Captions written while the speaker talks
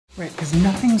Right, because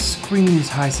nothing screams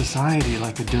high society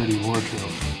like a dirty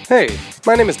wardrobe. Hey,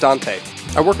 my name is Dante.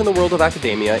 I work in the world of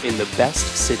academia in the best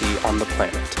city on the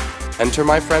planet. Enter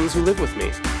my friends who live with me.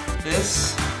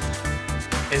 This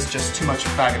is just too much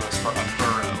fabulous for a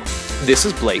burrow. This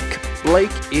is Blake.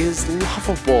 Blake is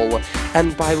lovable,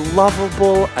 and by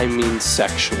lovable, I mean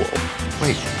sexual.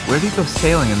 Wait, where do you go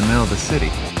sailing in the middle of the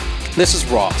city? This is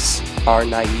Ross, our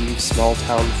naive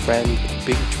small-town friend with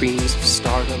big dreams of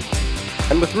stardom.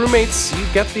 And with roommates, you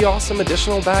get the awesome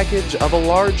additional baggage of a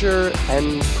larger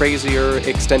and crazier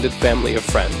extended family of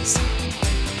friends.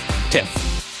 Tiff,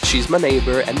 she's my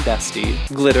neighbor and bestie.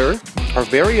 Glitter, our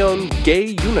very own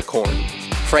gay unicorn.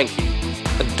 Frankie,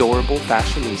 adorable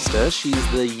fashionista,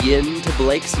 she's the yin to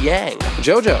Blake's yang.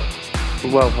 Jojo,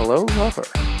 well, hello, lover.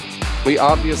 We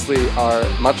obviously are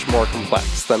much more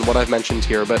complex than what I've mentioned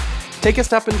here, but take a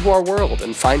step into our world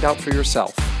and find out for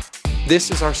yourself.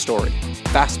 This is our story.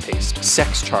 Fast-paced,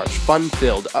 sex-charged,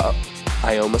 fun-filled,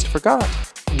 I almost forgot.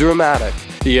 Dramatic.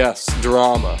 Yes,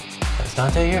 drama. Is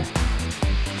Dante here?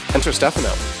 Enter Stefano.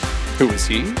 Who is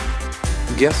he?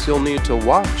 Guess you'll need to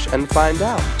watch and find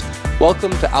out.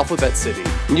 Welcome to Alphabet City,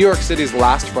 New York City's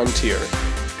last frontier.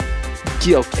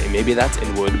 Okay, maybe that's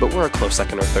Inwood, but we're a close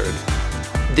second or third.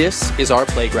 This is our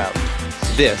playground.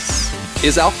 This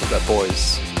is Alphabet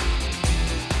Boys.